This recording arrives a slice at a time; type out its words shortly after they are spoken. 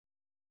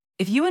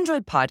If you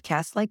enjoyed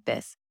podcasts like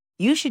this,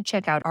 you should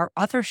check out our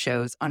other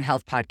shows on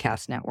Health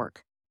Podcast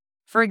Network.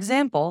 For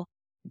example,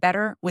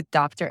 Better with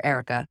Dr.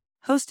 Erica,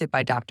 hosted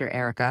by Dr.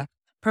 Erica,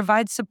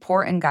 provides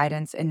support and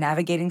guidance in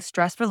navigating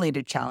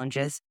stress-related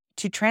challenges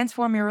to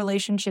transform your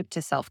relationship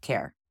to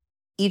self-care.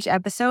 Each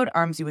episode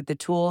arms you with the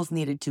tools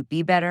needed to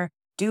be better,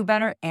 do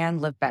better, and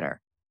live better.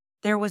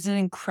 There was an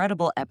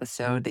incredible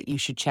episode that you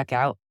should check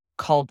out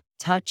called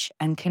Touch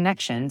and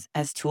Connections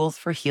as Tools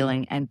for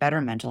Healing and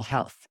Better Mental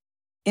Health.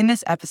 In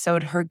this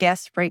episode, her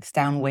guest breaks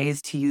down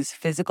ways to use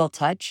physical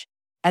touch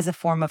as a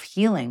form of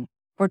healing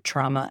for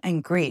trauma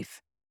and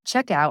grief.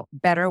 Check out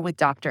Better with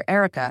Dr.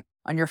 Erica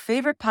on your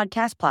favorite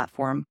podcast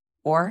platform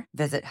or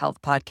visit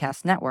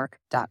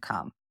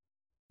healthpodcastnetwork.com.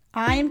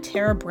 I'm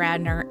Tara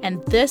Bradner,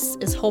 and this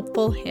is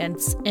Hopeful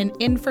Hints, an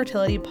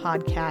infertility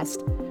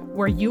podcast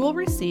where you will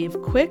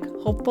receive quick,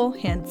 hopeful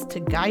hints to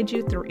guide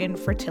you through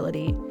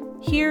infertility.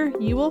 Here,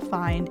 you will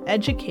find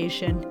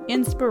education,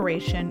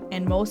 inspiration,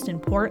 and most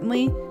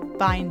importantly,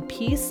 find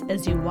peace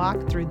as you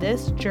walk through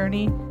this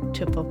journey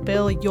to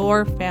fulfill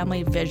your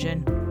family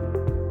vision.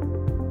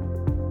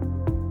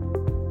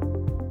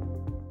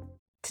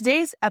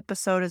 Today's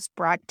episode is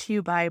brought to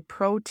you by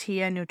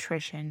Protea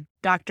Nutrition,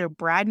 Dr.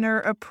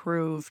 Bradner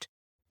approved.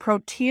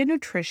 Protea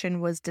Nutrition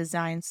was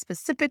designed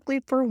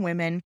specifically for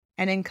women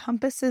and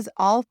encompasses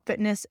all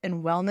fitness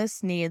and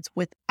wellness needs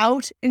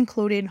without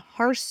including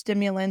harsh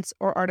stimulants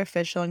or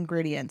artificial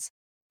ingredients.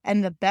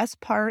 And the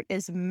best part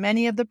is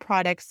many of the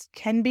products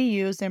can be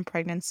used in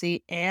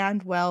pregnancy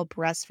and while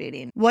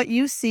breastfeeding. What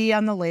you see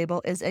on the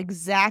label is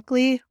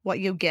exactly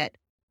what you get.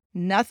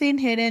 Nothing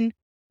hidden,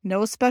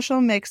 no special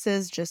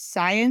mixes, just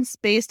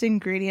science-based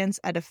ingredients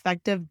at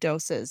effective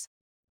doses,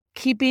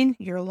 keeping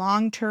your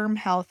long-term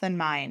health in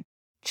mind.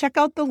 Check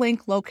out the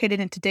link located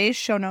in today's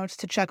show notes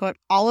to check out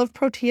all of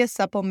Protea's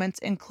supplements,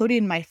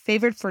 including my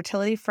favorite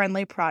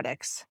fertility-friendly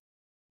products.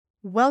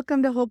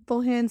 Welcome to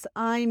Hopeful Hints.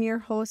 I'm your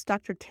host,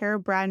 Dr. Tara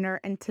Bradner,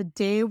 and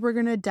today we're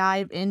going to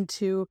dive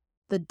into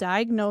the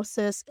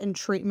diagnosis and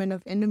treatment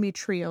of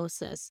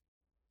endometriosis.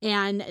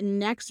 And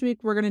next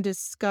week, we're going to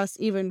discuss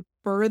even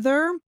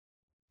further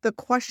the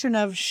question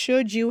of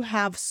should you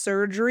have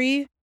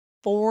surgery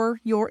for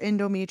your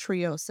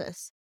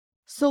endometriosis.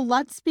 So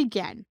let's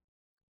begin.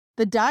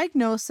 The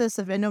diagnosis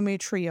of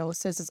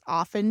endometriosis is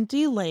often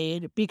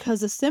delayed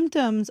because the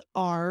symptoms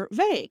are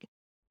vague.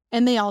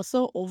 And they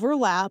also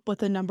overlap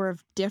with a number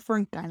of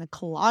different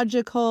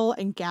gynecological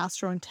and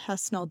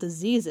gastrointestinal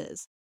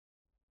diseases.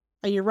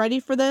 Are you ready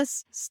for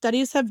this?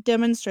 Studies have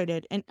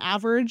demonstrated an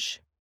average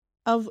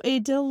of a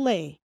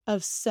delay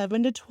of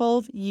 7 to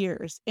 12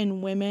 years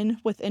in women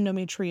with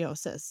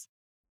endometriosis.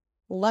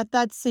 Let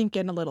that sink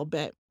in a little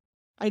bit.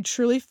 I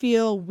truly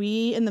feel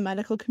we in the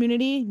medical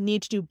community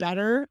need to do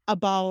better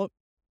about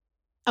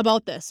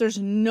this. There's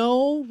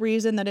no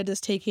reason that it is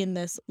taking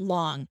this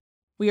long.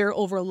 We are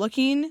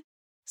overlooking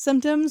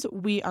symptoms,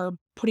 we are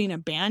putting a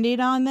Band-Aid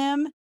on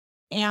them,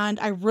 and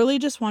I really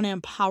just want to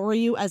empower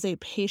you as a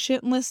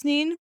patient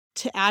listening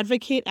to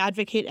advocate.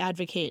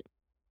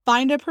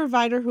 Find a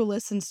provider who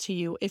listens to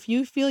you. If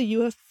you feel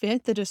you have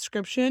fit the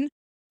description,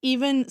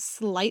 even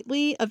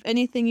slightly, of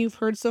anything you've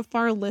heard so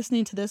far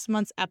listening to this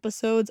month's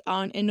episodes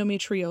on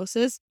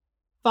endometriosis,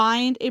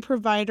 find a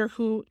provider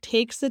who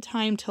takes the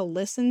time to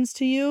listen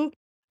to you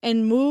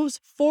and moves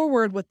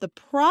forward with the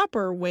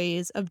proper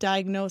ways of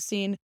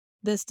diagnosing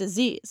this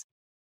disease.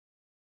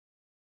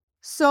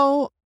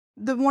 So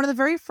one of the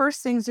very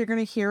first things you're going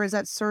to hear is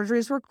that surgery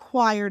is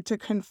required to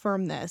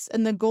confirm this.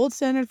 And the gold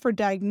standard for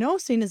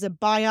diagnosing is a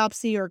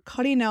biopsy or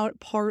cutting out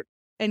part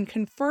and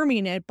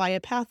confirming it by a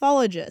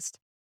pathologist.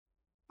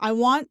 I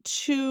want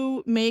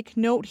to make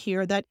note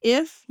here that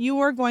if you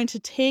are going to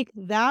take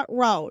that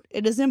route,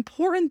 it is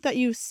important that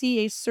you see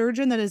a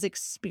surgeon that is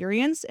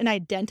experienced in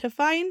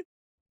identifying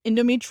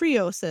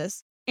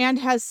endometriosis and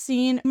has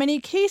seen many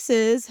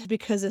cases,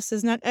 because this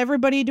is not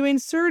everybody doing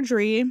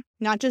surgery,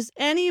 not just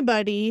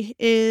anybody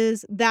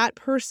is that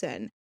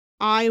person.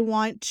 I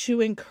want to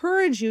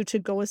encourage you to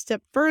go a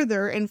step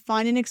further and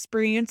find an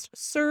experienced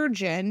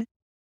surgeon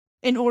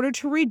in order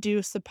to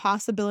reduce the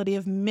possibility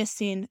of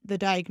missing the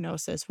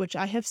diagnosis, which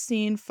I have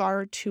seen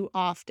far too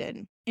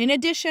often. In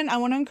addition, I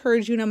want to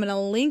encourage you, and I'm going to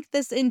link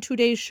this in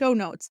today's show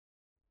notes.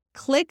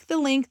 Click the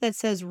link that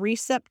says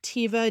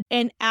Receptiva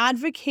and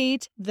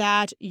advocate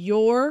that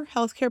your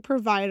healthcare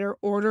provider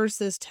orders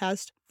this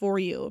test for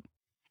you.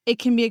 It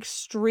can be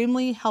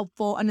extremely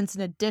helpful, and it's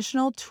an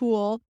additional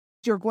tool.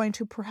 You're going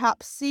to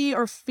perhaps see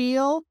or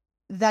feel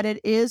that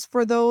it is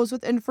for those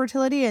with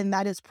infertility, and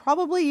that is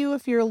probably you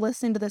if you're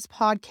listening to this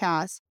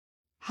podcast.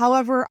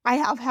 However, I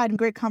have had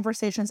great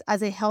conversations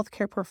as a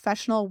healthcare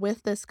professional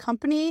with this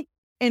company,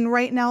 and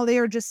right now they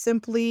are just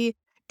simply,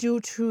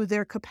 due to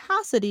their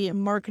capacity in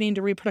marketing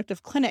to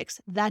reproductive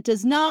clinics. That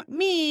does not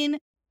mean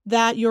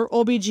that your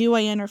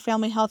OBGYN or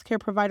family healthcare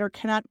provider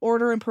cannot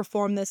order and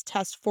perform this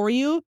test for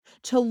you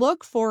to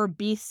look for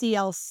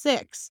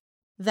BCL6.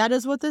 That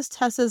is what this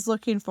test is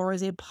looking for,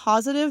 is a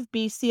positive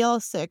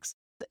BCL6.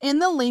 In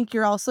the link,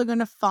 you're also going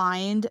to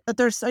find that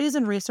there's studies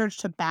and research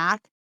to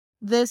back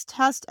this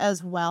test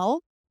as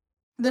well.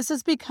 This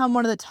has become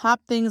one of the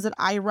top things that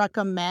I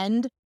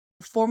recommend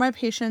for my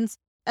patients,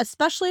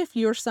 especially if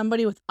you're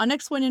somebody with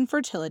unexplained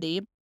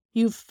infertility,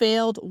 you've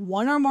failed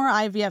one or more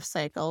IVF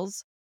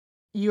cycles,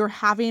 you're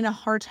having a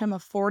hard time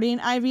affording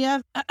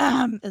IVF.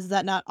 Is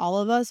that not all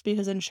of us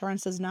because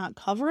insurance does not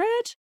cover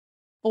it?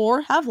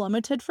 Or have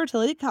limited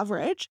fertility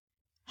coverage,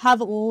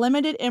 have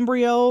limited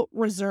embryo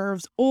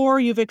reserves, or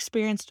you've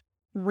experienced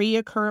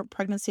reoccurrent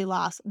pregnancy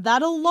loss.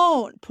 That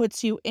alone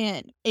puts you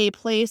in a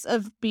place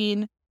of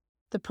being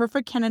the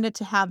perfect candidate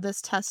to have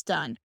this test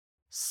done.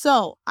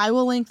 So I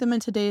will link them in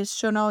today's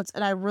show notes,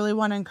 and I really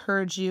want to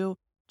encourage you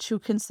to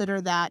consider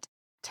that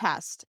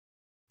test.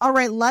 All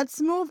right, let's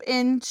move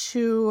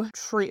into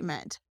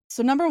treatment.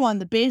 So number one,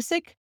 the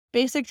basic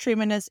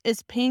treatment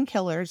is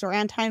painkillers or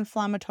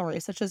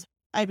anti-inflammatories such as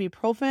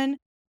ibuprofen.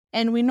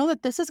 And we know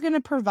that this is going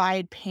to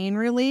provide pain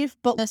relief,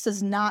 but this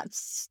does not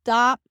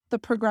stop the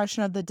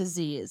progression of the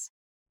disease.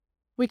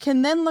 We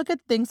can then look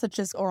at things such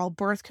as oral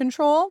birth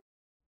control.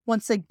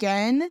 Once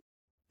again,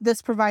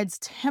 this provides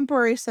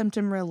temporary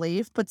symptom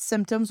relief, but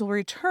symptoms will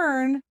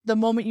return the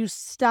moment you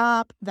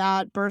stop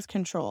that birth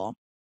control.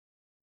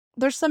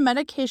 There's some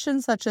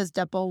medications such as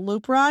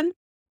Depo-Lupron,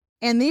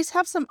 and these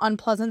have some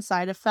unpleasant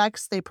side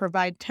effects. They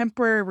provide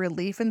temporary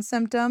relief in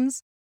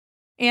symptoms.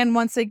 And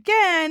once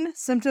again,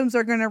 symptoms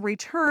are going to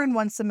return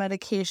once the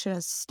medication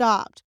is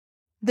stopped.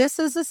 This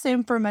is the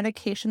same for a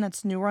medication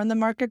that's newer on the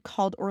market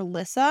called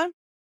Orilissa.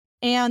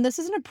 And this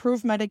is an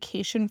approved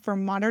medication for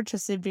moderate to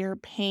severe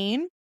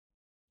pain.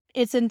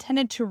 It's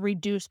intended to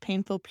reduce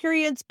painful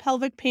periods,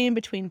 pelvic pain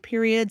between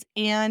periods,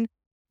 and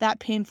that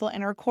painful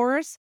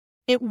intercourse.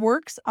 It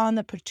works on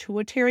the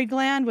pituitary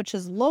gland, which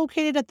is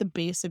located at the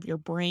base of your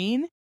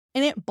brain,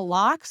 and it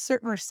blocks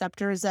certain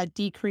receptors that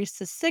decrease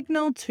the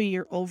signal to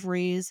your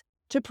ovaries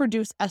to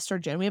produce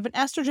estrogen. We have an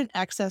estrogen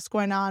excess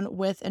going on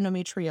with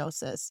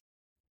endometriosis.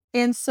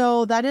 And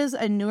so that is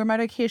a newer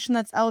medication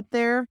that's out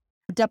there.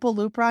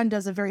 Depo-Lupron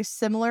does a very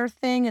similar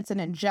thing. It's an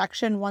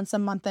injection, once a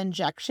month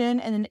injection,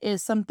 and it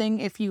is something,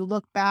 if you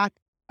look back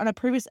on a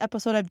previous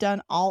episode I've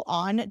done all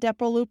on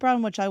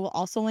Depo-Lupron, which I will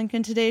also link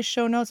in today's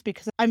show notes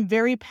because I'm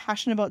very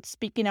passionate about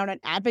speaking out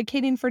and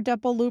advocating for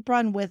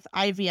Depo-Lupron with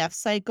IVF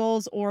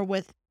cycles or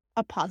with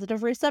a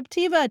positive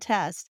receptiva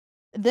test.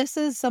 This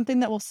is something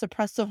that will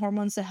suppress the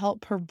hormones to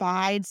help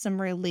provide some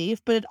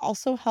relief, but it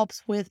also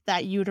helps with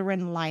that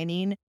uterine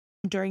lining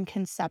during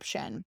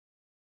conception.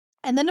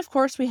 And then, of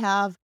course, we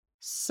have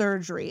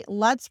surgery.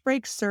 Let's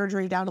break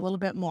surgery down a little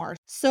bit more.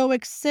 So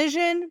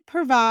excision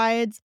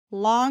provides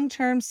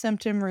long-term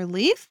symptom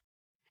relief.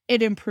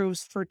 It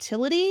improves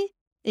fertility.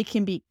 It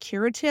can be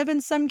curative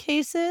in some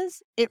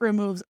cases. It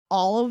removes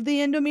all of the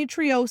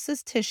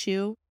endometriosis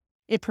tissue.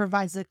 It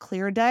provides a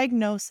clear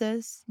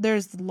diagnosis.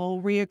 There's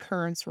low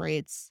reoccurrence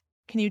rates.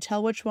 Can you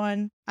tell which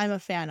one I'm a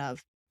fan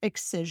of?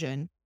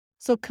 Excision.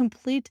 So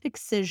complete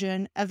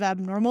excision of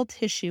abnormal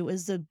tissue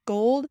is the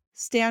gold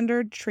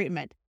standard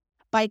treatment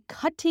by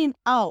cutting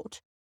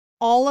out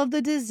all of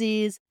the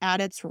disease at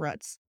its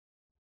roots.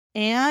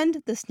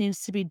 And this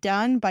needs to be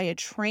done by a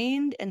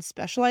trained and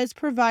specialized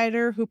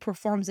provider who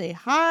performs a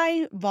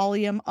high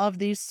volume of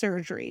these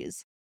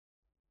surgeries.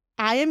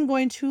 I am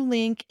going to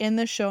link in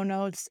the show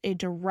notes a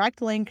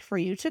direct link for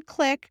you to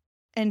click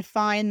and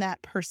find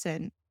that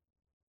person.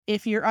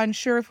 If you're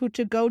unsure of who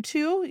to go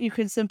to, you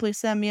can simply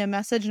send me a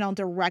message and I'll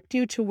direct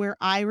you to where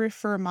I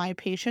refer my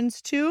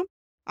patients to.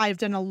 I've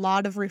done a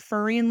lot of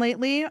referring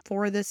lately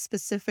for this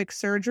specific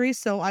surgery,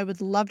 so I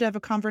would love to have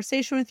a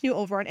conversation with you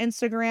over on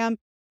Instagram,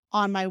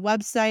 on my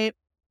website,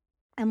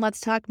 and let's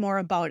talk more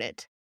about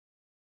it.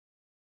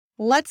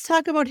 Let's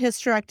talk about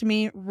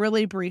hysterectomy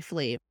really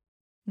briefly.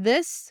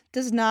 This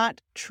does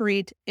not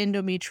treat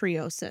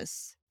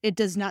endometriosis. It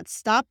does not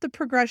stop the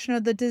progression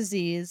of the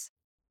disease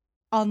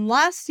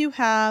unless you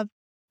have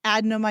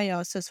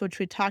adenomyosis, which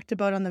we talked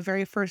about on the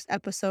very first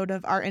episode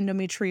of our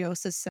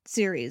endometriosis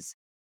series.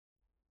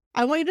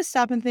 I want you to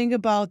stop and think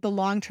about the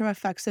long-term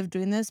effects of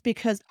doing this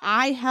because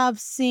I have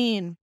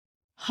seen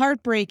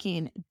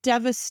heartbreaking,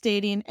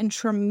 devastating, and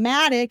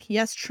traumatic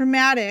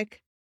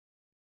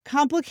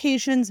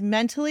complications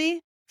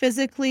mentally,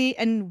 physically,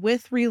 and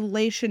with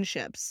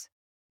relationships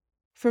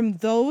from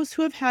those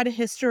who have had a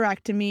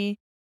hysterectomy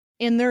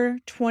in their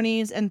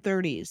 20s and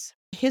 30s.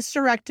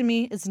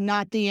 Hysterectomy is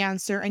not the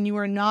answer, and you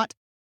are not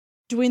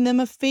doing them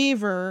a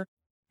favor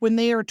when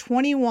they are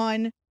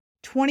 21,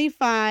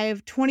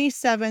 25,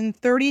 27,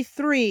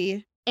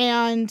 33,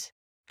 and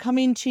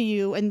coming to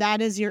you, and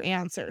that is your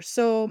answer.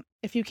 So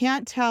if you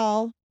can't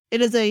tell,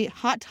 it is a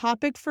hot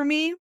topic for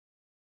me,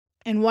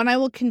 and one I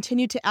will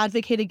continue to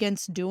advocate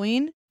against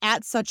doing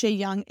at such a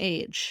young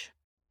age.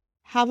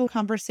 Have a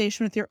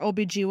conversation with your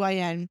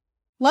OBGYN.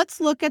 Let's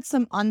look at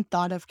some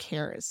unthought of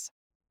cares.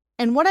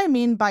 And what I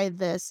mean by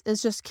this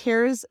is just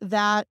cares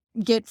that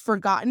get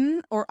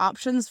forgotten or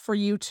options for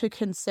you to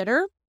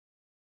consider.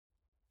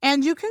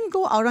 And you can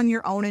go out on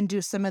your own and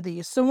do some of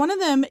these. So one of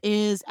them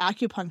is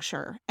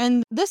acupuncture.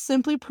 And this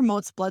simply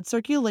promotes blood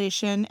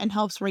circulation and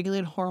helps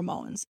regulate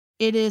hormones.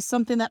 It is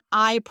something that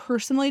I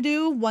personally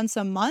do once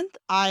a month.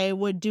 I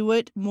would do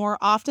it more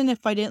often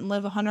if I didn't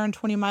live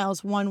 120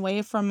 miles one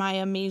way from my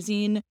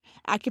amazing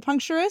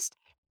acupuncturist.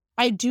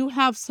 I do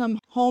have some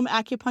home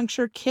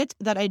acupuncture kit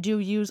that I do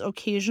use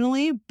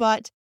occasionally,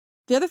 but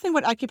the other thing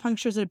about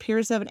acupuncture is it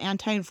appears to have an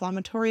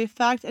anti-inflammatory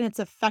effect, and it's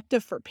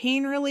effective for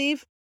pain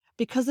relief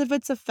because of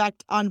its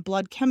effect on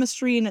blood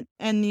chemistry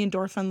and the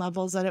endorphin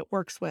levels that it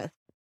works with.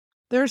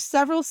 There are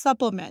several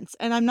supplements,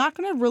 and I'm not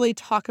going to really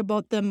talk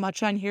about them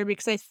much on here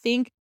because I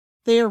think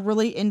they are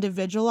really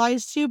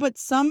individualized too, but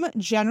some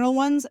general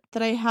ones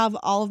that I have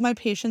all of my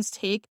patients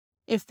take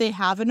if they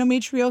have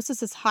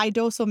endometriosis is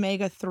high-dose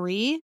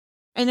omega-3.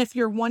 And if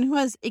you're one who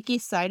has icky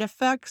side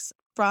effects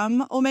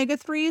from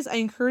omega-3s, I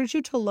encourage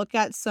you to look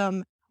at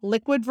some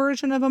liquid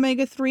version of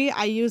omega-3.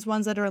 I use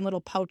ones that are in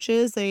little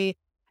pouches. I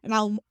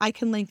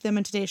can link them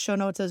in today's show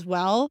notes as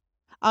well.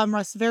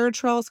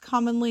 Resveratrol is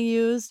commonly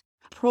used.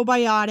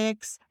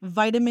 Probiotics,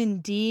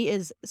 vitamin D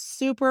is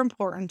super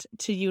important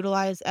to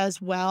utilize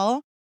as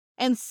well.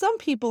 And some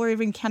people are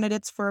even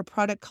candidates for a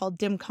product called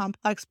DIM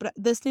Complex, but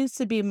this needs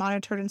to be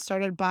monitored and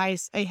started by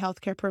a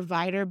healthcare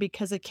provider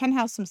because it can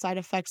have some side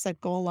effects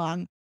that go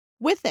along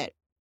with it.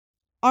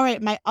 All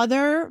right, my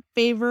other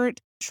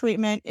favorite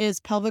treatment is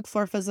pelvic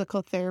floor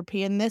physical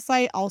therapy. And this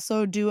I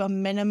also do a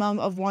minimum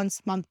of once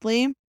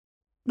monthly,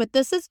 but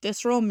this is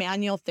visceral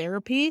manual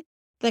therapy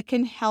that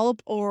can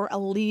help or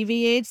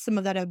alleviate some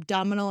of that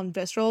abdominal and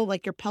visceral,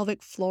 like your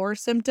pelvic floor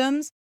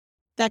symptoms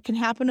that can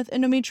happen with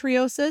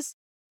endometriosis.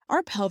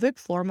 Our pelvic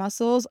floor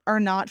muscles are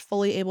not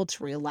fully able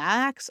to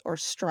relax or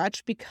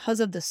stretch because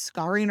of the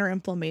scarring or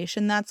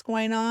inflammation that's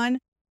going on.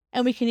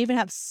 And we can even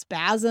have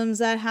spasms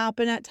that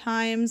happen at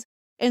times.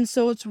 And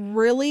so it's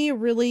really,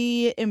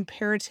 really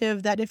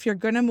imperative that if you're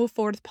going to move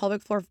forward with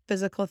pelvic floor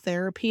physical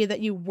therapy, that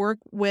you work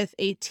with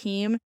a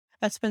team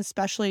that's been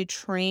specially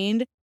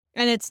trained.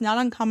 And it's not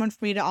uncommon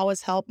for me to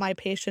always help my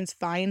patients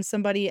find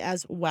somebody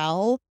as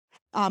well.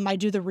 I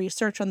do the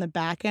research on the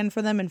back end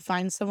for them and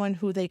find someone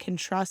who they can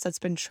trust that's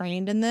been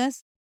trained in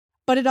this.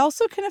 But it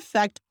also can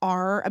affect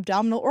our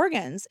abdominal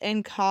organs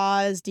and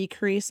cause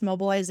decreased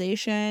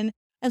mobilization.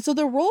 And so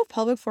the role of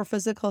pelvic floor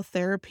physical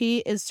therapy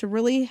is to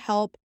really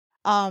help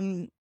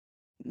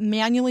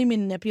manually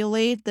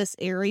manipulate this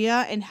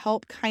area and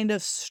help kind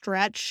of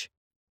stretch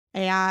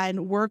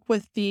and work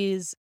with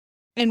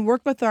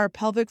our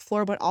pelvic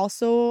floor, but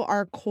also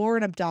our core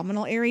and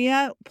abdominal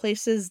area,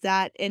 places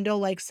that endo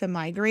likes to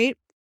migrate,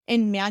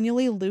 and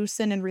manually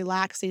loosen and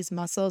relax these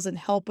muscles and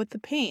help with the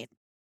pain.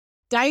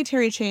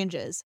 Dietary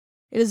changes.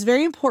 It is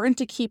very important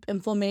to keep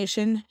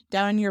inflammation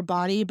down in your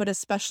body, but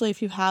especially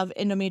if you have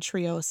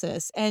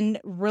endometriosis, and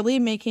really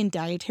making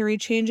dietary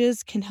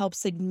changes can help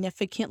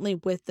significantly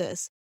with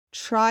this.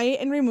 Try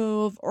and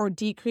remove or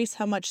decrease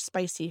how much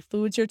spicy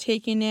foods you're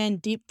taking in,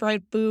 deep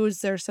fried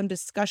foods. There's some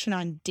discussion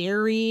on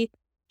dairy,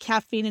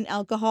 caffeine, and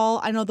alcohol.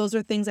 I know those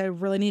are things I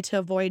really need to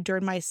avoid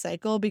during my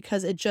cycle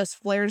because it just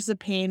flares the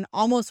pain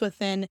almost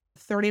within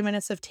 30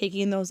 minutes of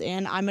taking those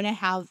in. I'm going to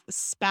have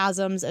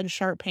spasms and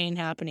sharp pain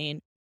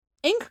happening.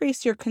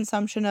 Increase your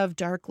consumption of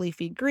dark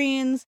leafy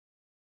greens,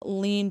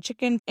 lean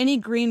chicken, any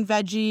green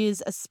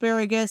veggies,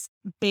 asparagus,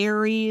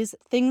 berries,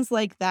 things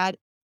like that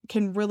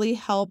can really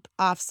help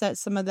offset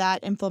some of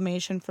that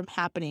inflammation from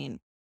happening.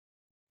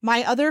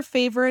 My other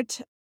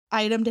favorite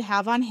item to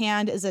have on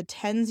hand is a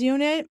TENS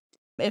unit.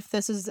 If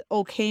this is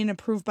okay and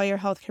approved by your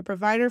healthcare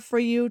provider for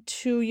you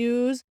to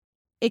use,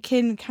 it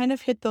can kind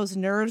of hit those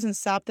nerves and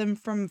stop them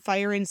from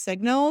firing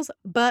signals.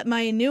 But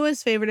my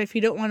newest favorite, if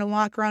you don't want to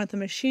walk around with the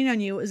machine on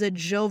you, is a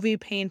Jovi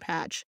pain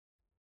patch.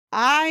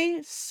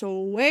 I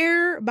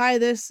swear by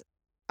this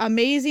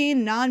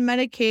amazing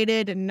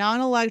non-medicated,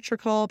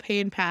 non-electrical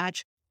pain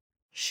patch.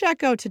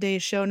 Check out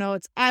today's show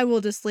notes. I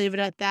will just leave it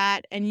at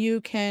that. And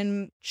you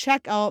can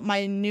check out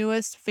my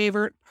newest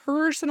favorite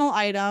personal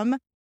item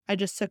I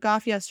just took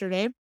off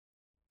yesterday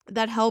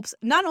that helps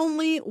not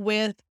only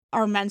with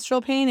our menstrual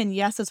pain, and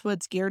yes, that's what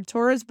it's geared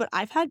towards, but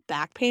I've had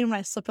back pain when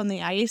I slip on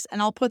the ice,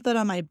 and I'll put that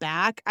on my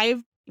back.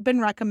 I've been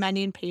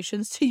recommending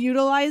patients to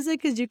utilize it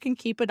because you can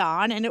keep it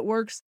on, and it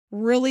works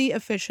really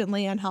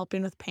efficiently on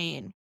helping with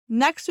pain.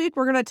 Next week,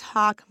 we're going to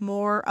talk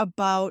more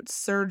about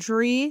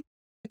surgery when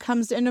it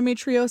comes to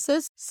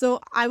endometriosis. So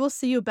I will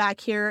see you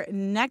back here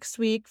next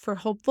week for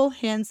Hopeful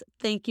Hints.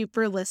 Thank you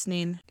for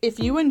listening. If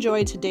you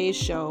enjoyed today's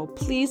show,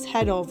 please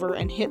head over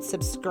and hit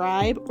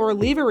subscribe or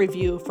leave a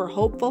review for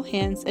Hopeful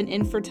Hints and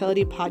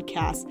Infertility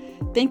Podcast.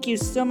 Thank you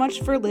so much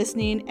for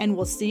listening, and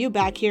we'll see you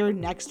back here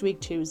next week,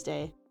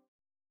 Tuesday.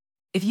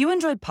 If you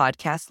enjoyed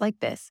podcasts like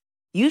this,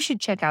 you should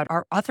check out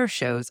our other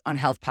shows on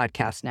Health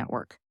Podcast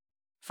Network.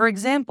 For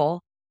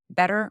example,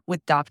 Better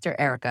with Dr.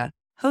 Erica,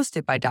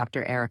 hosted by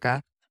Dr.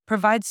 Erica,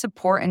 provides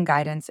support and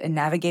guidance in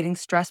navigating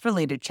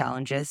stress-related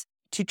challenges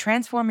to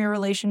transform your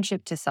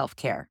relationship to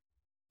self-care.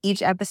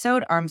 Each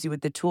episode arms you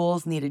with the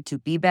tools needed to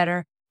be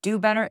better, do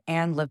better,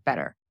 and live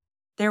better.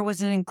 There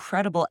was an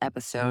incredible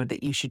episode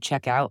that you should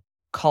check out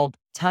called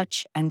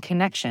Touch and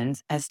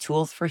Connections as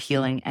Tools for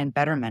Healing and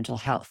Better Mental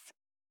Health.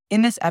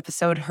 In this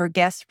episode, her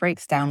guest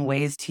breaks down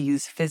ways to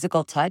use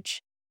physical touch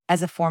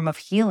as a form of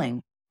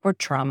healing for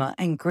trauma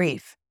and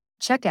grief.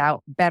 Check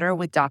out Better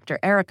with Dr.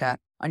 Erica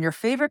on your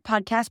favorite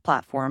podcast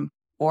platform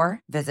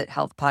or visit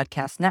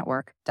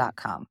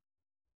healthpodcastnetwork.com.